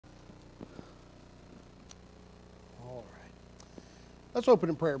Let's open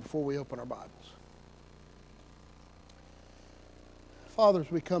in prayer before we open our Bibles. Father, as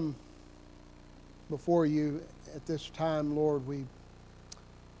we come before you at this time, Lord, we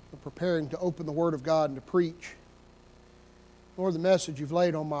are preparing to open the Word of God and to preach. Lord, the message you've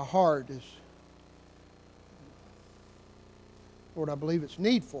laid on my heart is, Lord, I believe it's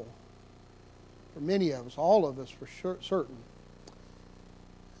needful for many of us, all of us for certain.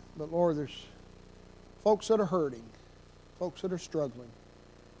 But Lord, there's folks that are hurting, folks that are struggling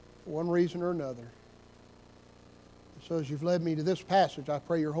for one reason or another. So as you've led me to this passage, I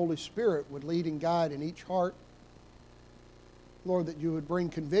pray your Holy Spirit would lead and guide in each heart. Lord, that you would bring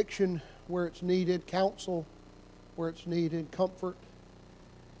conviction where it's needed, counsel where it's needed, comfort.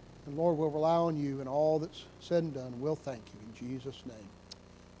 And Lord, we'll rely on you in all that's said and done. We'll thank you in Jesus' name.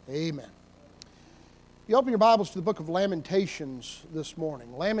 Amen. You open your Bibles to the book of Lamentations this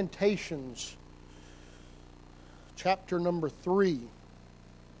morning. Lamentations, chapter number 3.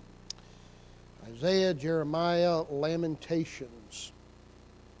 Isaiah, Jeremiah, Lamentations.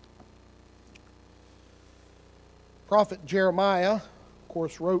 Prophet Jeremiah, of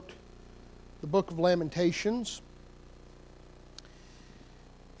course, wrote the book of Lamentations.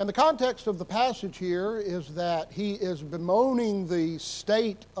 And the context of the passage here is that he is bemoaning the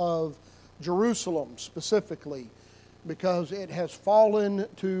state of Jerusalem specifically because it has fallen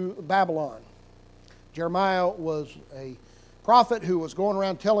to Babylon. Jeremiah was a prophet who was going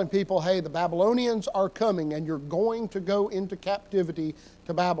around telling people, hey, the Babylonians are coming and you're going to go into captivity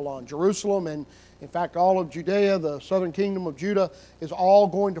to Babylon. Jerusalem and, in fact, all of Judea, the southern kingdom of Judah, is all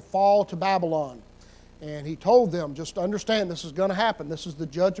going to fall to Babylon. And he told them, just understand this is going to happen. This is the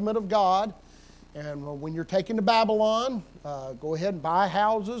judgment of God. And when you're taken to Babylon, go ahead and buy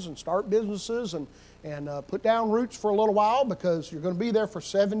houses and start businesses and put down roots for a little while because you're going to be there for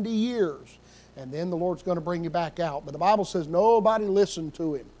 70 years. And then the Lord's going to bring you back out. But the Bible says nobody listened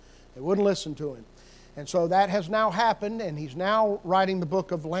to him. They wouldn't listen to him. And so that has now happened, and he's now writing the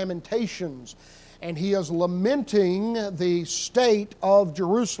book of Lamentations. And he is lamenting the state of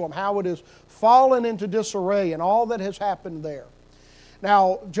Jerusalem, how it has fallen into disarray and all that has happened there.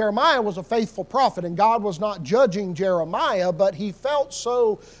 Now, Jeremiah was a faithful prophet, and God was not judging Jeremiah, but he felt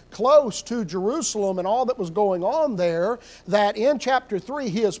so close to Jerusalem and all that was going on there that in chapter 3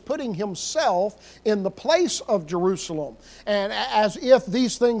 he is putting himself in the place of Jerusalem, and as if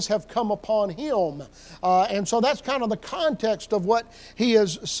these things have come upon him. And so that's kind of the context of what he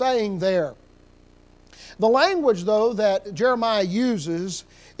is saying there. The language, though, that Jeremiah uses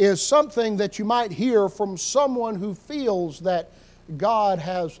is something that you might hear from someone who feels that God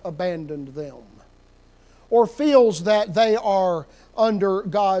has abandoned them, or feels that they are under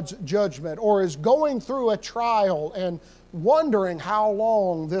God's judgment, or is going through a trial and wondering how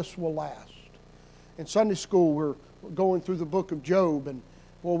long this will last. In Sunday school, we're going through the book of Job, and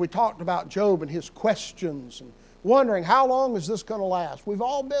we talked about Job and his questions, and wondering how long is this going to last. We've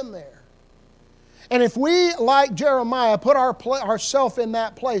all been there. And if we, like Jeremiah, put ourselves in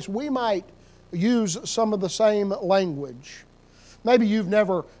that place, we might use some of the same language. Maybe you've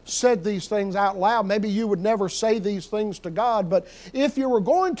never said these things out loud. Maybe you would never say these things to God. But if you were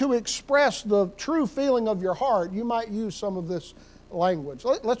going to express the true feeling of your heart, you might use some of this language.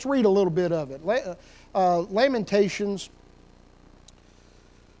 Let's read a little bit of it. Lamentations.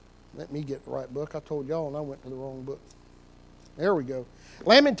 Let me get the right book. I told y'all and I went to the wrong book. There we go.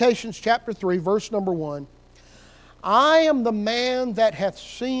 Lamentations chapter 3, verse number 1. I am the man that hath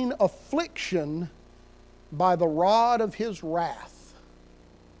seen affliction by the rod of his wrath.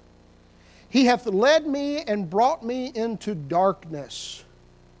 He hath led me and brought me into darkness,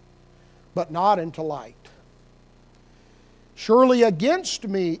 but not into light. Surely against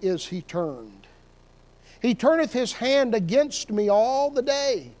me is he turned. He turneth his hand against me all the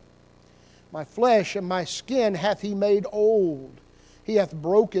day. My flesh and my skin hath he made old. He hath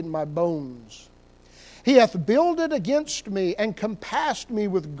broken my bones. He hath builded against me and compassed me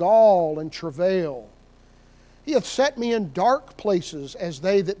with gall and travail. He hath set me in dark places as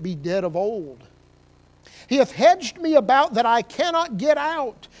they that be dead of old. He hath hedged me about that I cannot get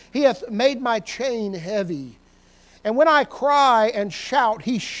out. He hath made my chain heavy. And when I cry and shout,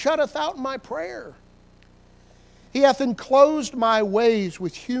 he shutteth out my prayer. He hath enclosed my ways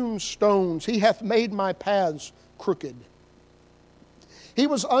with hewn stones. He hath made my paths crooked. He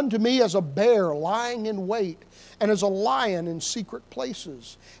was unto me as a bear lying in wait, and as a lion in secret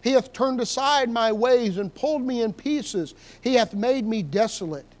places. He hath turned aside my ways and pulled me in pieces. He hath made me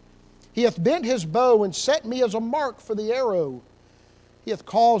desolate. He hath bent his bow and set me as a mark for the arrow. He hath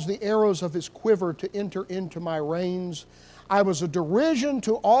caused the arrows of his quiver to enter into my reins. I was a derision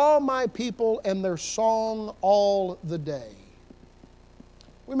to all my people, and their song all the day.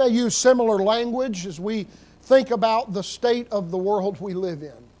 We may use similar language as we think about the state of the world we live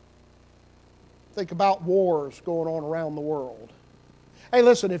in. Think about wars going on around the world. Hey,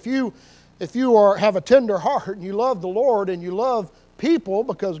 listen, if you have a tender heart and you love the Lord and you love people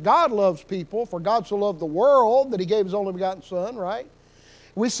because God loves people, for God so loved the world that He gave His only begotten Son, right?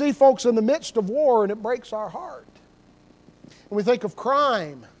 We see folks in the midst of war and it breaks our heart. And we think of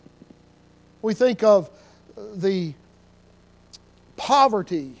crime. We think of the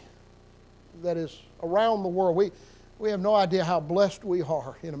poverty that is around the world. We have no idea how blessed we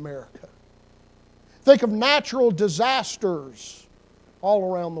are in America. Think of natural disasters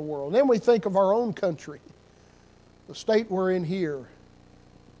all around the world. Then we think of our own country, the state we're in here,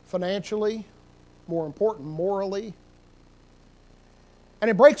 financially, more important, morally. And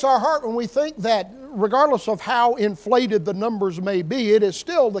it breaks our heart when we think that regardless of how inflated the numbers may be, it is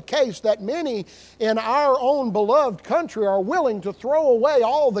still the case that many in our own beloved country are willing to throw away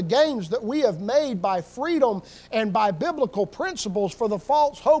all the gains that we have made by freedom and by biblical principles for the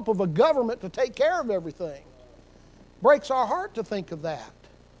false hope of a government to take care of everything. Breaks our heart to think of that.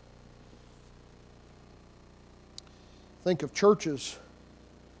 Think of churches,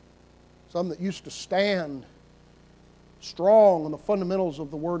 some that used to stand strong on the fundamentals of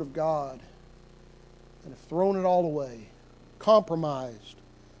the Word of God and have thrown it all away, compromised,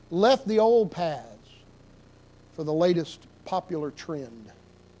 left the old paths for the latest popular trend.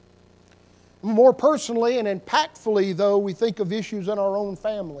 More personally and impactfully, though, we think of issues in our own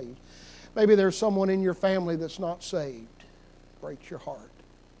family. Maybe there's someone in your family that's not saved. It breaks your heart.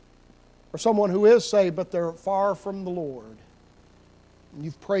 Or someone who is saved, but they're far from the Lord. And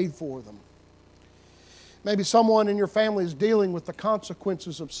you've prayed for them. Maybe someone in your family is dealing with the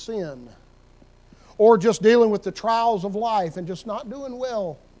consequences of sin, or just dealing with the trials of life and just not doing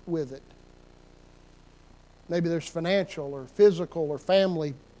well with it. Maybe there's financial or physical or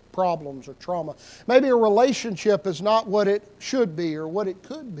family problems or trauma. Maybe a relationship is not what it should be or what it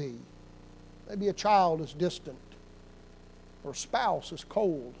could be. Maybe a child is distant, or a spouse is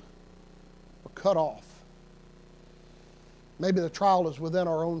cold or cut off. Maybe the trial is within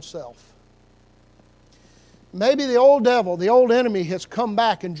our own self. Maybe the old devil, the old enemy, has come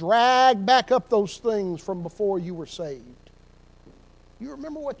back and dragged back up those things from before you were saved. You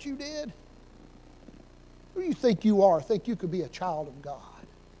remember what you did? Who do you think you are? Think you could be a child of God?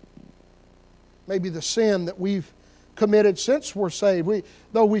 Maybe the sin that we've committed since we're saved.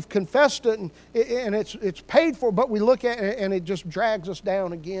 Though we've confessed it and it's paid for, but we look at it and it just drags us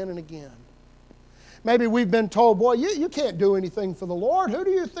down again and again. Maybe we've been told, boy, you can't do anything for the Lord. Who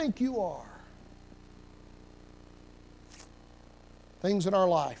do you think you are? Things in our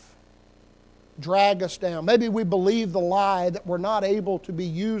life drag us down. Maybe we believe the lie that we're not able to be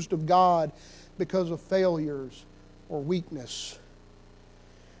used of God because of failures or weakness.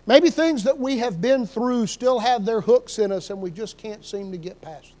 Maybe things that we have been through still have their hooks in us and we just can't seem to get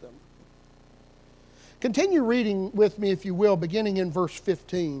past them. Continue reading with me, if you will, beginning in verse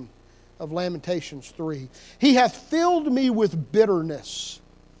 15 of Lamentations 3. He hath filled me with bitterness.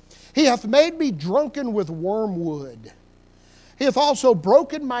 He hath made me drunken with wormwood. He hath also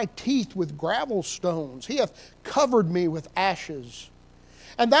broken my teeth with gravel stones. He hath covered me with ashes.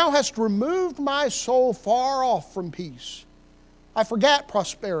 And thou hast removed my soul far off from peace. I forgat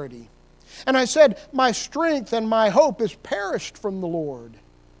prosperity. And I said, my strength and my hope is perished from the Lord.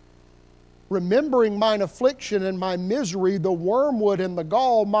 Remembering mine affliction and my misery, the wormwood and the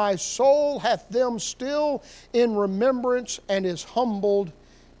gall, my soul hath them still in remembrance and is humbled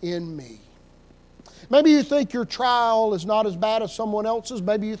in me. Maybe you think your trial is not as bad as someone else's.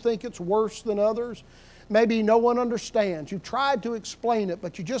 Maybe you think it's worse than others. Maybe no one understands. You've tried to explain it,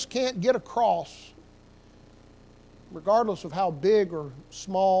 but you just can't get across, regardless of how big or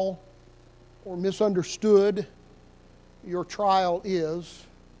small or misunderstood your trial is.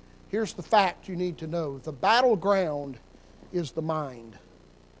 Here's the fact you need to know. The battleground is the mind.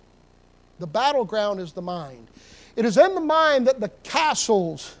 The battleground is the mind. It is in the mind that the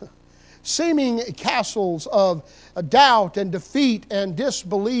castles, seeming castles of doubt and defeat and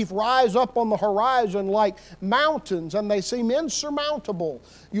disbelief, rise up on the horizon like mountains, and they seem insurmountable.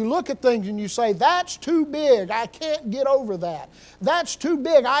 You look at things and you say, that's too big, I can't get over that. That's too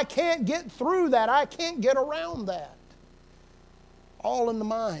big, I can't get through that, I can't get around that. All in the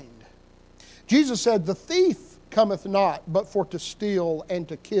mind. Jesus said, the thief cometh not but for to steal and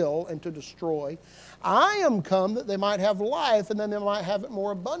to kill and to destroy. I am come that they might have life, and then they might have it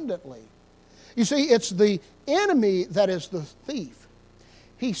more abundantly. You see, it's the enemy that is the thief.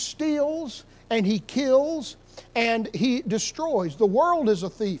 He steals and he kills and he destroys. The world is a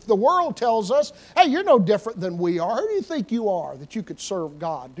thief. The world tells us, hey, you're no different than we are. Who do you think you are that you could serve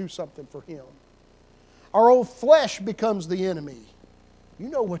God, do something for Him? Our old flesh becomes the enemy. You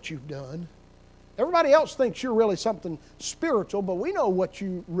know what you've done. Everybody else thinks you're really something spiritual, but we know what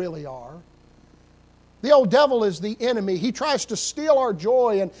you really are. The old devil is the enemy. He tries to steal our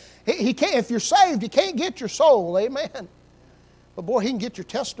joy, and he can't. If you're saved, he can't get your soul. Amen. But boy, he can get your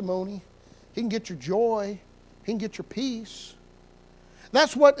testimony. He can get your joy. He can get your peace.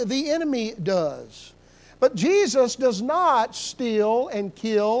 That's what the enemy does. But Jesus does not steal and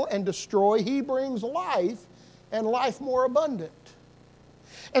kill and destroy. He brings life, and life more abundant.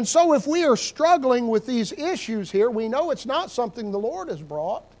 And so if we are struggling with these issues here, we know it's not something the Lord has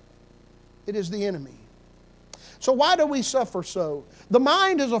brought. It is the enemy. So why do we suffer so? The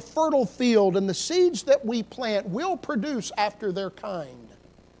mind is a fertile field, and the seeds that we plant will produce after their kind.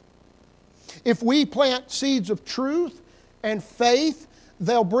 If we plant seeds of truth and faith,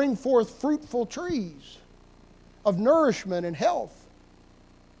 they'll bring forth fruitful trees of nourishment and health.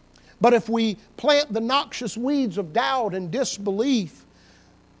 But if we plant the noxious weeds of doubt and disbelief,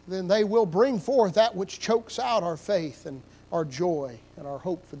 then they will bring forth that which chokes out our faith and our joy and our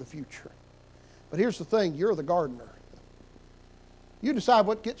hope for the future. But here's the thing, you're the gardener. You decide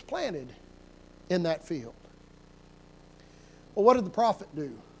what gets planted in that field. Well, what did the prophet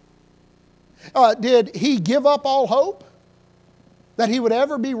do? Did he give up all hope that he would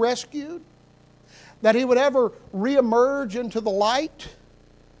ever be rescued? That he would ever reemerge into the light?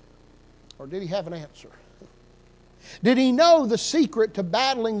 Or did he have an answer? Did he know the secret to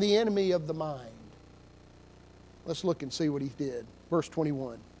battling the enemy of the mind? Let's look and see what he did. Verse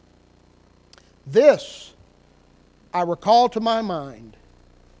 21. This I recall to my mind,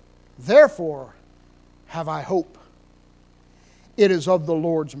 therefore have I hope. It is of the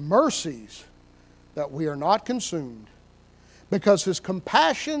Lord's mercies that we are not consumed, because His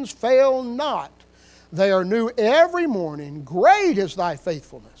compassions fail not. They are new every morning. Great is thy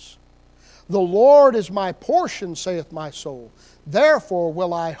faithfulness. The Lord is my portion, saith my soul. Therefore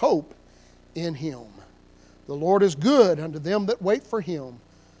will I hope in Him. The Lord is good unto them that wait for Him,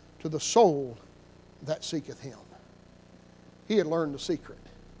 to the soul that seeketh Him. He had learned the secret.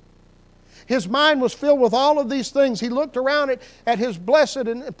 His mind was filled with all of these things. He looked around at his blessed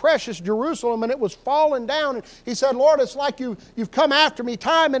and precious Jerusalem, and it was falling down. And he said, Lord, it's like you've come after me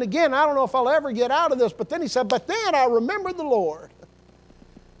time and again. I don't know if I'll ever get out of this. But then he said, but then I remembered the Lord.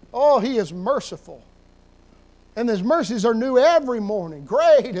 Oh, He is merciful. And His mercies are new every morning.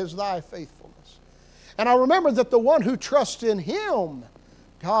 Great is thy faithfulness. And I remember that the one who trusts in Him,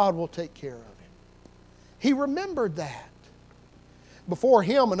 God will take care of him. He remembered that. Before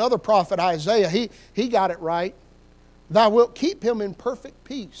him, another prophet, Isaiah, he got it right. Thou wilt keep him in perfect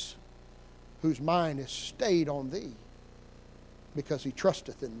peace, whose mind is stayed on Thee, because he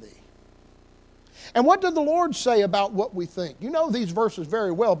trusteth in Thee. And what did the Lord say about what we think? You know these verses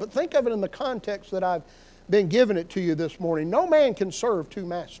very well, but think of it in the context that I've been giving it to you this morning. No man can serve two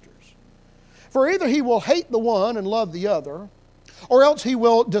masters. For either he will hate the one and love the other, or else he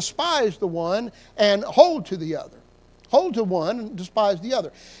will despise the one and hold to the other. Hold to one and despise the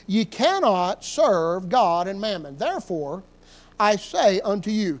other. Ye cannot serve God and mammon. Therefore, I say unto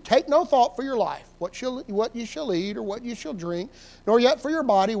you, take no thought for your life, what you shall eat or what you shall drink, nor yet for your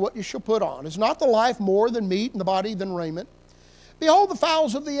body what you shall put on. Is not the life more than meat, and the body than raiment? Behold the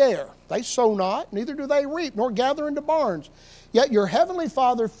fowls of the air. They sow not, neither do they reap, nor gather into barns. Yet your heavenly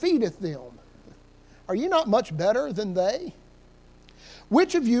Father feedeth them. Are ye not much better than they?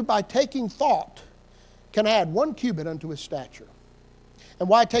 Which of you, by taking thought, can add 1 cubit unto his stature? And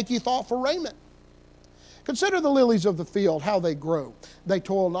why take ye thought for raiment? Consider the lilies of the field, how they grow. They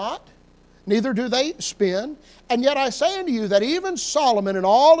toil not, neither do they spin. And yet I say unto you that even Solomon in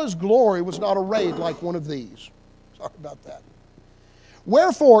all his glory was not arrayed like one of these. Sorry about that.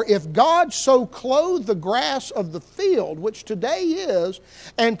 Wherefore, if God so clothe the grass of the field, which today is,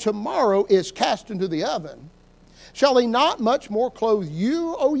 and tomorrow is cast into the oven, shall He not much more clothe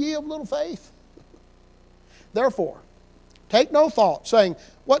you, O ye of little faith? Therefore, take no thought, saying,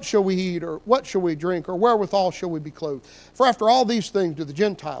 what shall we eat, or what shall we drink, or wherewithal shall we be clothed? For after all these things do the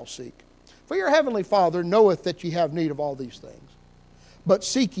Gentiles seek. For your heavenly Father knoweth that ye have need of all these things. But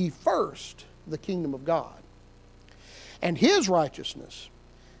seek ye first the kingdom of God, and His righteousness,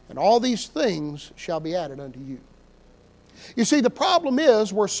 and all these things shall be added unto you. You see, the problem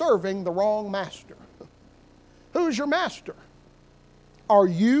is we're serving the wrong master. Who is your master? Are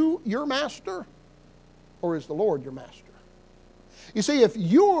you your master? Or is the Lord your master? You see, if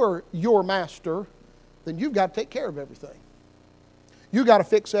you're your master, then you've got to take care of everything. You've got to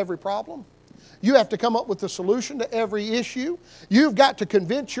fix every problem. You have to come up with the solution to every issue. You've got to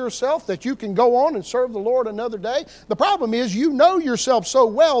convince yourself that you can go on and serve the Lord another day. The problem is you know yourself so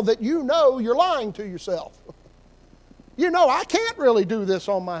well that you know you're lying to yourself. You know, I can't really do this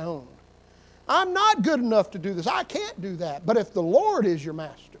on my own. I'm not good enough to do this. I can't do that. But if the Lord is your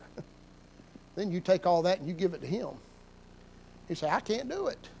master, then you take all that and you give it to Him. You say, I can't do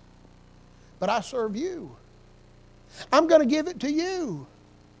it, but I serve you. I'm going to give it to you.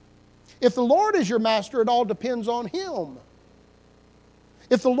 If the Lord is your master, it all depends on Him.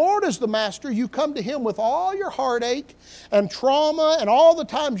 If the Lord is the master, you come to Him with all your heartache and trauma and all the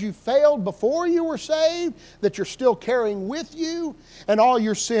times you failed before you were saved that you're still carrying with you, and all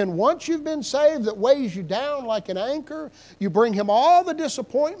your sin once you've been saved that weighs you down like an anchor. You bring Him all the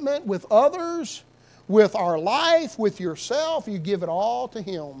disappointment with others, with our life, with yourself. You give it all to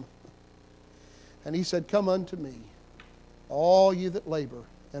Him. And He said, come unto me, all you that labor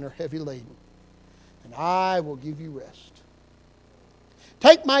and are heavy laden, and I will give you rest.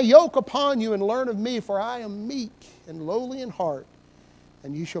 Take my yoke upon you and learn of me, for I am meek and lowly in heart,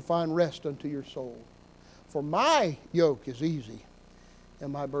 and you shall find rest unto your soul. For my yoke is easy,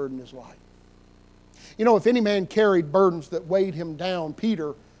 and my burden is light. You know, if any man carried burdens that weighed him down,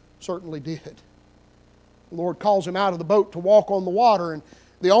 Peter certainly did. The Lord calls him out of the boat to walk on the water, and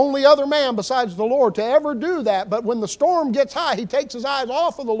the only other man besides the Lord to ever do that. But when the storm gets high, he takes his eyes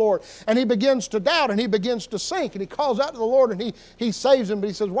off of the Lord and he begins to doubt and he begins to sink. And he calls out to the Lord and he saves him. But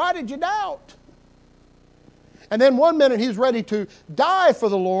he says, why did you doubt? And then one minute he's ready to die for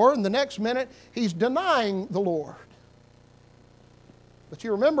the Lord, and the next minute he's denying the Lord. But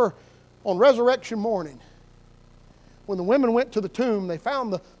you remember on resurrection morning, when the women went to the tomb, they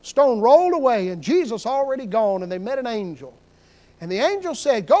found the stone rolled away and Jesus already gone, and they met an angel. And the angel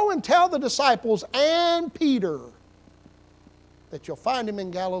said, go and tell the disciples and Peter that you'll find him in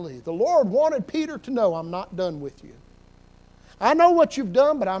Galilee. The Lord wanted Peter to know, I'm not done with you. I know what you've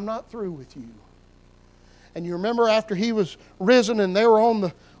done, but I'm not through with you. And you remember after he was risen and they were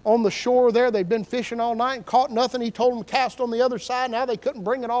on the shore there, they'd been fishing all night and caught nothing. He told them to cast on the other side. Now they couldn't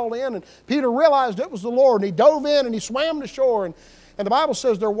bring it all in. And Peter realized it was the Lord. And he dove in and he swam to shore. And the Bible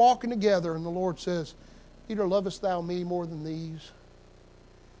says they're walking together. And the Lord says, Peter, lovest thou me more than these?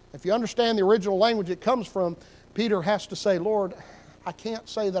 If you understand the original language it comes from, Peter has to say, Lord, I can't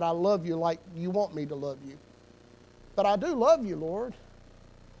say that I love you like you want me to love you. But I do love you, Lord.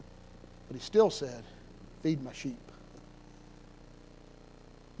 But he still said, feed my sheep.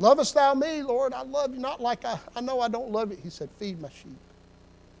 Lovest thou me, Lord? I love you. Not like I know I don't love you. He said, feed my sheep.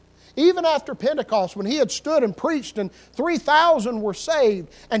 Even after Pentecost, when he had stood and preached and 3,000 were saved,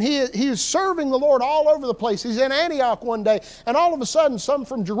 and he is serving the Lord all over the place. He's in Antioch one day, and all of a sudden some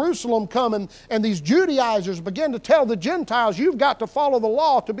from Jerusalem come, and these Judaizers begin to tell the Gentiles, you've got to follow the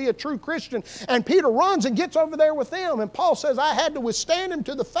law to be a true Christian. And Peter runs and gets over there with them, and Paul says, I had to withstand him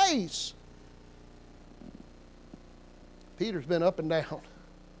to the face. Peter's been up and down.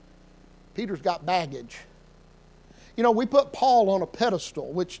 Peter's got baggage. You know, we put Paul on a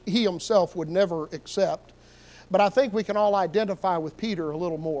pedestal, which he himself would never accept. But I think we can all identify with Peter a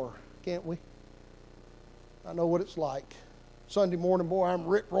little more, can't we? I know what it's like. Sunday morning, boy, I'm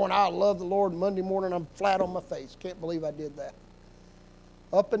rip-roaring, I love the Lord. Monday morning, I'm flat on my face. Can't believe I did that.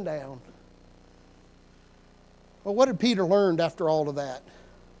 Up and down. Well, what had Peter learned after all of that?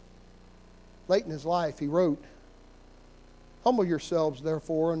 Late in his life, he wrote, humble yourselves,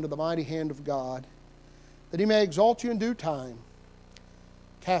 therefore, under the mighty hand of God, that he may exalt you in due time,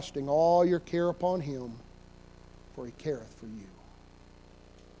 casting all your care upon him, for he careth for you.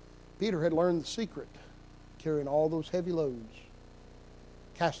 Peter had learned the secret, carrying all those heavy loads.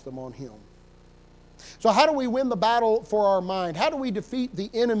 Cast them on him. So how do we win the battle for our mind? How do we defeat the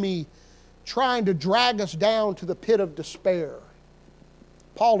enemy trying to drag us down to the pit of despair?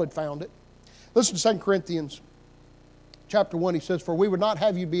 Paul had found it. Listen to 2 Corinthians chapter 1. He says, for we would not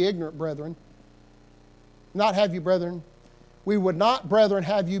have you be ignorant, brethren. Not have you, brethren. We would not, brethren,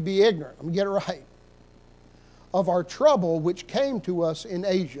 have you be ignorant. Let me get it right. Of our trouble which came to us in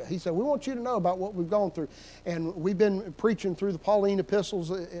Asia. He said, we want you to know about what we've gone through. And we've been preaching through the Pauline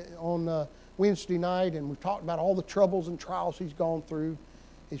epistles on Wednesday night, and we've talked about all the troubles and trials he's gone through.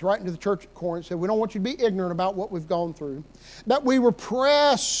 He's writing to the church at Corinth. He said, we don't want you to be ignorant about what we've gone through. That we were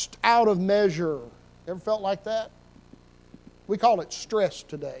pressed out of measure. Ever felt like that? We call it stress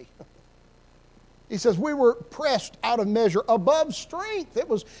today. He says, we were pressed out of measure, above strength. It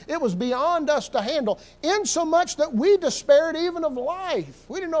was beyond us to handle, insomuch that we despaired even of life.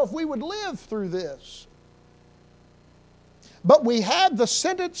 We didn't know if we would live through this. But we have the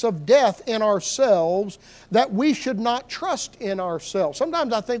sentence of death in ourselves, that we should not trust in ourselves.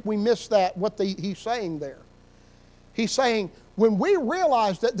 Sometimes I think we miss that, he's saying there. He's saying, when we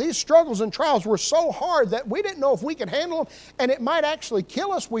realized that these struggles and trials were so hard that we didn't know if we could handle them, and it might actually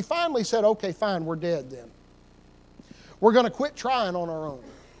kill us, we finally said, okay, fine, we're dead then. We're going to quit trying on our own.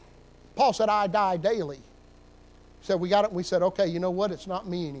 Paul said, I die daily. He said, we got it. We said, okay, you know what? It's not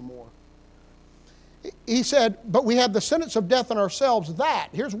me anymore. He said, but we have the sentence of death in ourselves, that,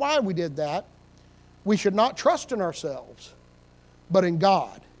 here's why we did that, we should not trust in ourselves, but in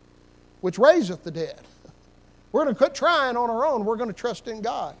God, which raiseth the dead. We're going to quit trying on our own. We're going to trust in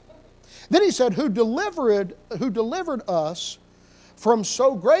God. Then he said, who delivered us from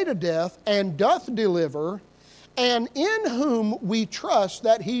so great a death, and doth deliver, and in whom we trust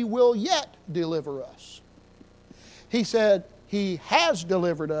that he will yet deliver us. He said, he has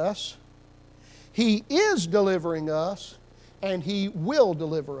delivered us, he is delivering us, and he will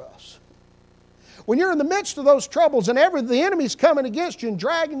deliver us. When you're in the midst of those troubles and the enemy's coming against you and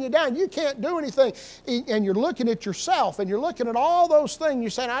dragging you down, you can't do anything, and you're looking at yourself and you're looking at all those things,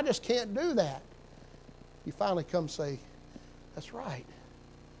 you're saying, I just can't do that. You finally come say, that's right,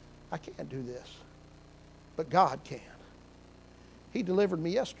 I can't do this, but God can. He delivered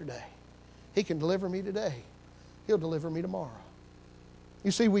me yesterday. He can deliver me today. He'll deliver me tomorrow. You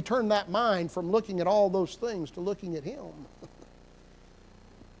see, we turn that mind from looking at all those things to looking at Him.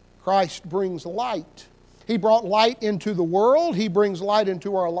 Christ brings light. He brought light into the world. He brings light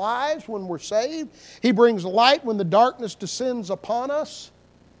into our lives when we're saved. He brings light when the darkness descends upon us.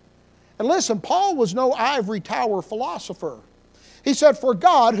 And listen, Paul was no ivory tower philosopher. He said, for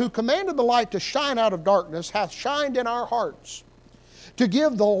God, who commanded the light to shine out of darkness, hath shined in our hearts, to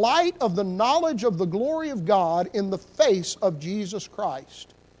give the light of the knowledge of the glory of God in the face of Jesus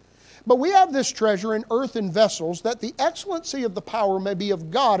Christ. But we have this treasure in earthen vessels, that the excellency of the power may be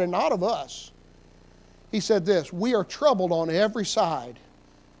of God and not of us. He said this, we are troubled on every side,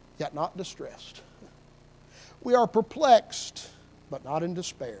 yet not distressed. We are perplexed, but not in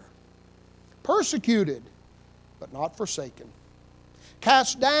despair. Persecuted, but not forsaken.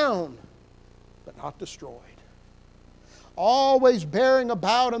 Cast down, but not destroyed. Always bearing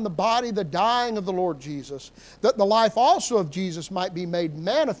about in the body the dying of the Lord Jesus, that the life also of Jesus might be made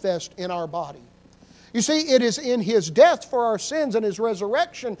manifest in our body. You see, it is in His death for our sins and His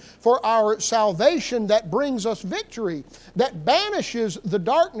resurrection for our salvation that brings us victory, that banishes the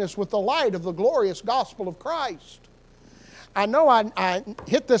darkness with the light of the glorious gospel of Christ. I know I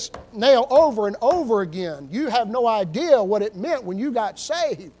hit this nail over and over again. You have no idea what it meant when you got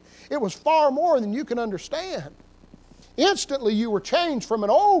saved. It was far more than you can understand. Instantly you were changed from an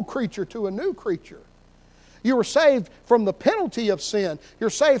old creature to a new creature. You were saved from the penalty of sin. You're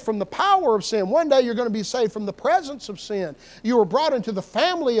saved from the power of sin. One day you're going to be saved from the presence of sin. You were brought into the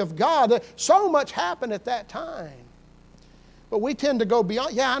family of God. So much happened at that time. But we tend to go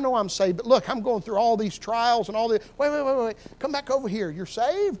beyond, yeah, I know I'm saved, but look, I'm going through all these trials and all this. Wait. Come back over here. You're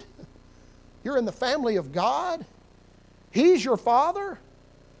saved? You're in the family of God? He's your Father?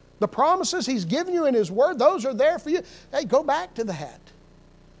 The promises He's given you in His Word, those are there for you. Hey, go back to that.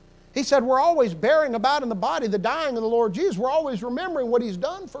 He said we're always bearing about in the body the dying of the Lord Jesus. We're always remembering what He's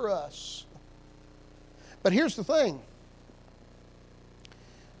done for us. But here's the thing.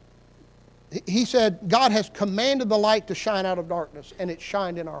 He said God has commanded the light to shine out of darkness, and it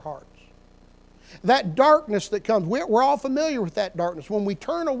shined in our hearts. That darkness that comes, we're all familiar with that darkness. When we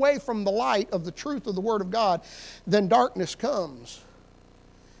turn away from the light of the truth of the Word of God, then darkness comes.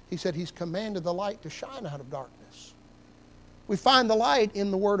 He said He's commanded the light to shine out of darkness. We find the light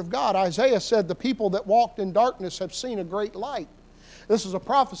in the Word of God. Isaiah said the people that walked in darkness have seen a great light. This is a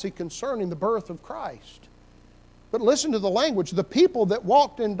prophecy concerning the birth of Christ. But listen to the language. The people that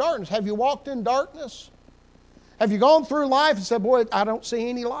walked in darkness. Have you walked in darkness? Have you gone through life and said, boy, I don't see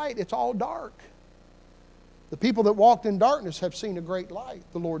any light. It's all dark. The people that walked in darkness have seen a great light,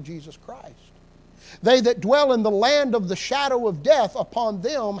 the Lord Jesus Christ. They that dwell in the land of the shadow of death, upon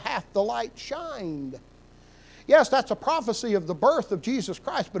them hath the light shined. Yes, that's a prophecy of the birth of Jesus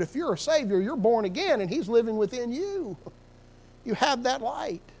Christ, but if you're a Savior, you're born again and He's living within you. You have that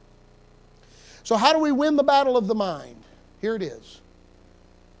light. So how do we win the battle of the mind? Here it is.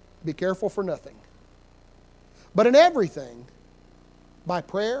 Be careful for nothing, but in everything, by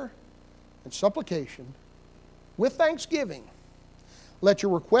prayer and supplication, with thanksgiving, let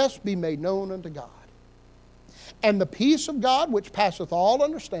your requests be made known unto God. And the peace of God, which passeth all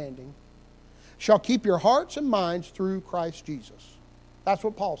understanding, shall keep your hearts and minds through Christ Jesus. That's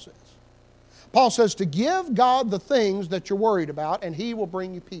what Paul says. Paul says to give God the things that you're worried about, and He will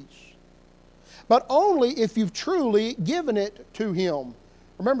bring you peace. but only if you've truly given it to Him.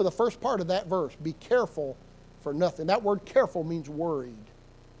 Remember the first part of that verse, be careful for nothing. That word careful means worried.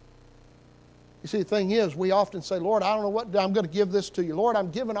 You see, the thing is, we often say, Lord, I don't know what, I'm going to give this to you. Lord,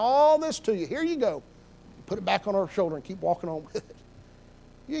 I'm giving all this to you. Here you go. Put it back on our shoulder and keep walking on with it.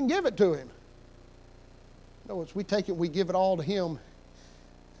 You can give it to Him. No, it's we take it, we give it all to Him,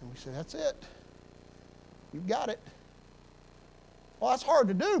 and we say, that's it. You've got it. Well, that's hard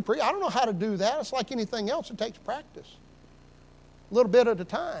to do. I don't know how to do that. It's like anything else. It takes practice. A little bit at a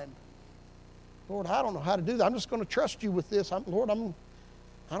time. Lord, I don't know how to do that. I'm just going to trust you with this. Lord, I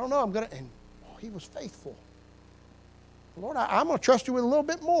don't know. I'm going to, and He was faithful. Lord, I'm going to trust you with a little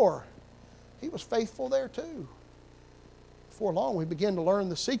bit more. He was faithful there too. Before long, we begin to learn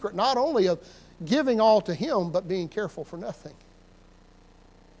the secret, not only of giving all to Him, but being careful for nothing.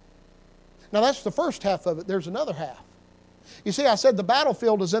 Now, that's the first half of it. There's another half. You see, I said the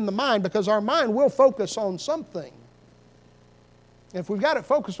battlefield is in the mind because our mind will focus on something. If we've got it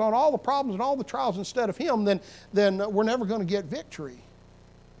focused on all the problems and all the trials instead of Him, then we're never going to get victory.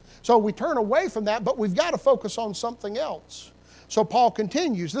 So we turn away from that, but we've got to focus on something else. So Paul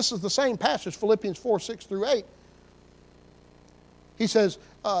continues. This is the same passage, Philippians 4, 6 through 8. He says,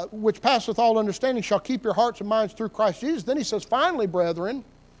 which passeth all understanding shall keep your hearts and minds through Christ Jesus. Then he says, finally, brethren,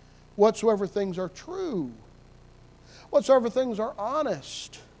 whatsoever things are true, whatsoever things are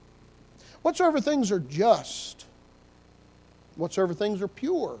honest, whatsoever things are just, whatsoever things are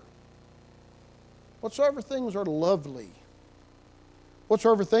pure, whatsoever things are lovely,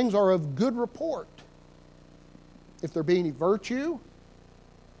 whatsoever things are of good report, if there be any virtue,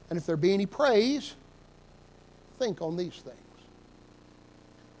 and if there be any praise, think on these things.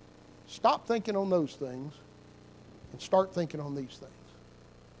 Stop thinking on those things and start thinking on these things.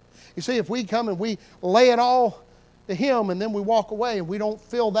 You see, if we come and we lay it all to Him and then we walk away and we don't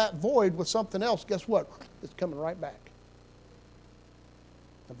fill that void with something else, guess what? It's coming right back.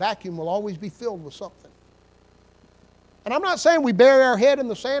 The vacuum will always be filled with something. And I'm not saying we bury our head in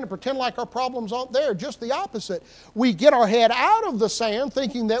the sand and pretend like our problems aren't there. Just the opposite. We get our head out of the sand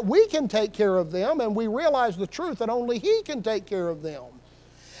thinking that we can take care of them, and we realize the truth that only He can take care of them.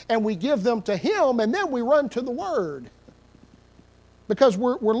 And we give them to Him, and then we run to the Word. Because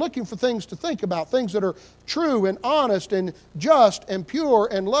we're looking for things to think about, things that are true and honest and just and pure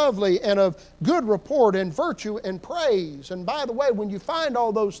and lovely and of good report and virtue and praise. And by the way, when you find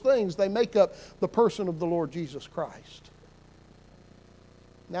all those things, they make up the person of the Lord Jesus Christ.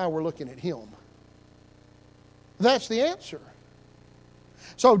 Now we're looking at Him. That's the answer.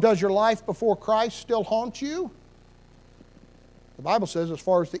 So does your life before Christ still haunt you? The Bible says, as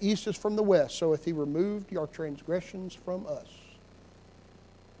far as the east is from the west, so hath He removed your transgressions from us.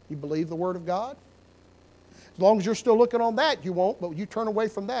 You believe the Word of God? As long as you're still looking on that, you won't, but when you turn away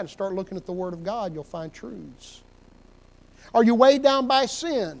from that and start looking at the Word of God, you'll find truths. Are you weighed down by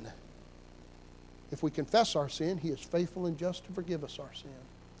sin? If we confess our sin, He is faithful and just to forgive us our sin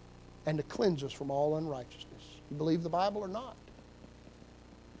and to cleanse us from all unrighteousness. You believe the Bible or not?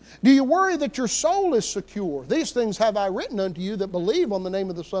 Do you worry that your soul is secure? These things have I written unto you that believe on the name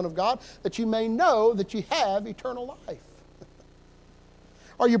of the Son of God, that you may know that ye have eternal life.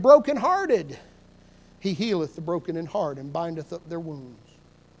 Are you brokenhearted? He healeth the broken in heart and bindeth up their wounds.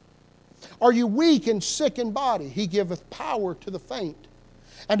 Are you weak and sick in body? He giveth power to the faint.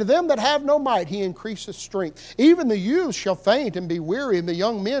 And to them that have no might, He increaseth strength. Even the youth shall faint and be weary, and the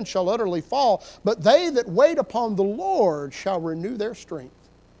young men shall utterly fall. But they that wait upon the Lord shall renew their strength.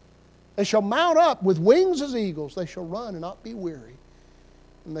 They shall mount up with wings as eagles. They shall run and not be weary,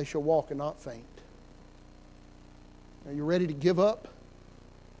 and they shall walk and not faint. Are you ready to give up?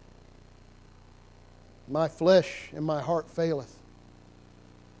 My flesh and my heart faileth,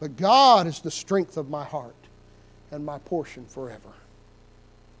 but God is the strength of my heart and my portion forever.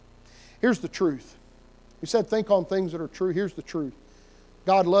 Here's the truth. He said, think on things that are true. Here's the truth.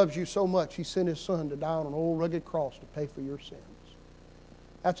 God loves you so much, He sent His Son to die on an old rugged cross to pay for your sins.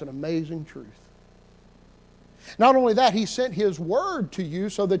 That's an amazing truth. Not only that, He sent His Word to you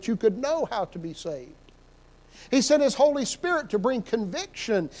so that you could know how to be saved. He sent His Holy Spirit to bring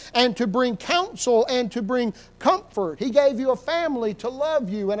conviction and to bring counsel and to bring comfort. He gave you a family to love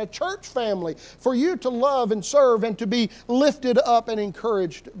you and a church family for you to love and serve and to be lifted up and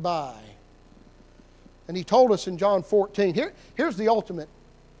encouraged by. And He told us in John 14, here's the ultimate.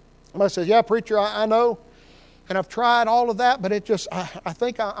 Somebody says, yeah, preacher, I know, and I've tried all of that, but I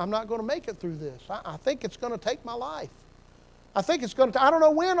think I'm not going to make it through this. I think it's going to take my life. I don't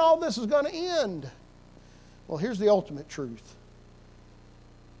know when all this is going to end. Well, here's the ultimate truth.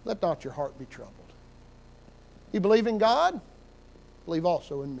 Let not your heart be troubled. You believe in God? Believe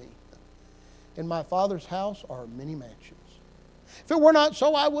also in me. In my Father's house are many mansions. If it were not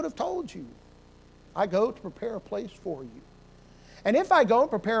so, I would have told you. I go to prepare a place for you. And if I go and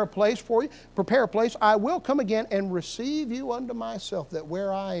prepare a place for you, I will come again and receive you unto myself, that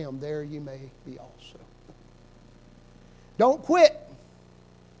where I am, there you may be also. Don't quit.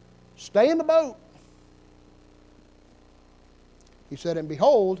 Stay in the boat. He said, and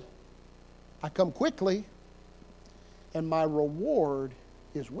behold, I come quickly, and my reward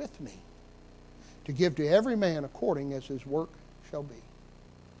is with me, to give to every man according as his work shall be.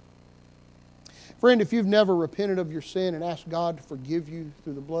 Friend, if you've never repented of your sin and asked God to forgive you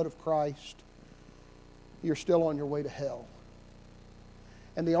through the blood of Christ, you're still on your way to hell.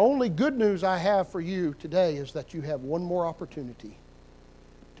 And the only good news I have for you today is that you have one more opportunity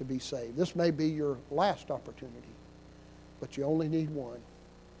to be saved. This may be your last opportunity, but you only need one.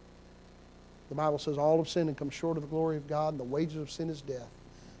 The Bible says all have sinned and come short of the glory of God, and the wages of sin is death,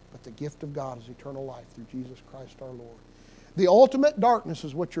 but the gift of God is eternal life through Jesus Christ our Lord. The ultimate darkness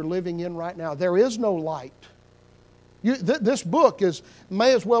is what you're living in right now. There is no light. This book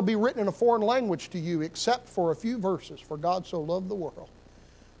may as well be written in a foreign language to you, except for a few verses. For God so loved the world,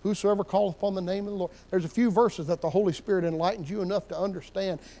 whosoever calleth upon the name of the Lord. There's a few verses that the Holy Spirit enlightens you enough to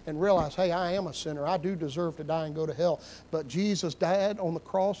understand and realize, hey, I am a sinner. I do deserve to die and go to hell. But Jesus died on the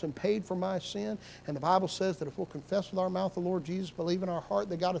cross and paid for my sin. And the Bible says that if we'll confess with our mouth the Lord Jesus, believe in our heart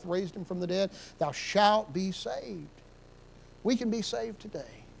that God hath raised him from the dead, thou shalt be saved. We can be saved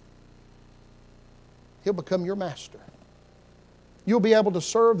today. He'll become your master. You'll be able to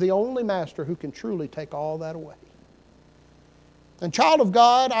serve the only master who can truly take all that away. And child of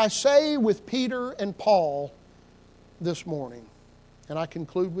God, I say with Peter and Paul this morning, and I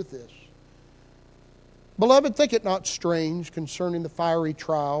conclude with this. Beloved, think it not strange concerning the fiery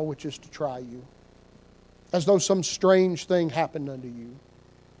trial which is to try you, as though some strange thing happened unto you.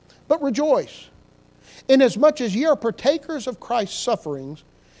 But rejoice, inasmuch as ye are partakers of Christ's sufferings,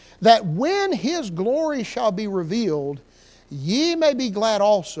 that when his glory shall be revealed, ye may be glad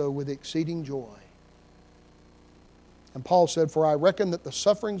also with exceeding joy. And Paul said, for I reckon that the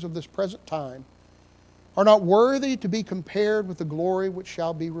sufferings of this present time are not worthy to be compared with the glory which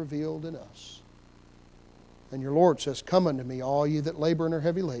shall be revealed in us. And your Lord says, come unto me, all ye that labor and are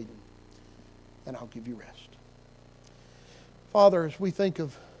heavy laden, and I'll give you rest. Father, as we think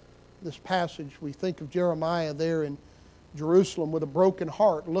of this passage, we think of Jeremiah there in Jerusalem with a broken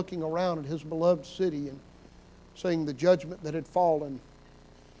heart, looking around at his beloved city and seeing the judgment that had fallen.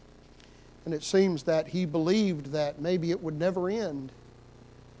 And it seems that he believed that maybe it would never end.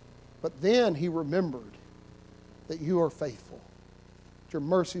 But then he remembered that you are faithful. Your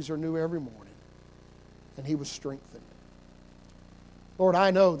mercies are new every morning. And he was strengthened. Lord,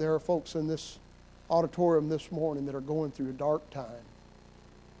 I know there are folks in this auditorium this morning that are going through a dark time.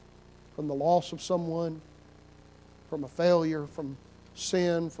 From the loss of someone, from a failure, from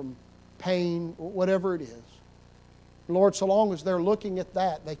sin, from pain, whatever it is. Lord, so long as they're looking at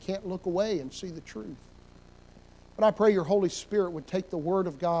that, they can't look away and see the truth. But I pray your Holy Spirit would take the Word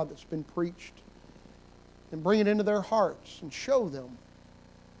of God that's been preached and bring it into their hearts and show them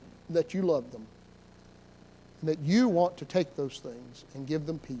that you love them and that you want to take those things and give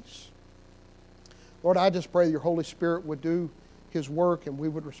them peace. Lord, I just pray your Holy Spirit would do his work and we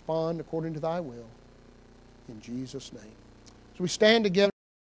would respond according to thy will. In Jesus' name. So we stand together.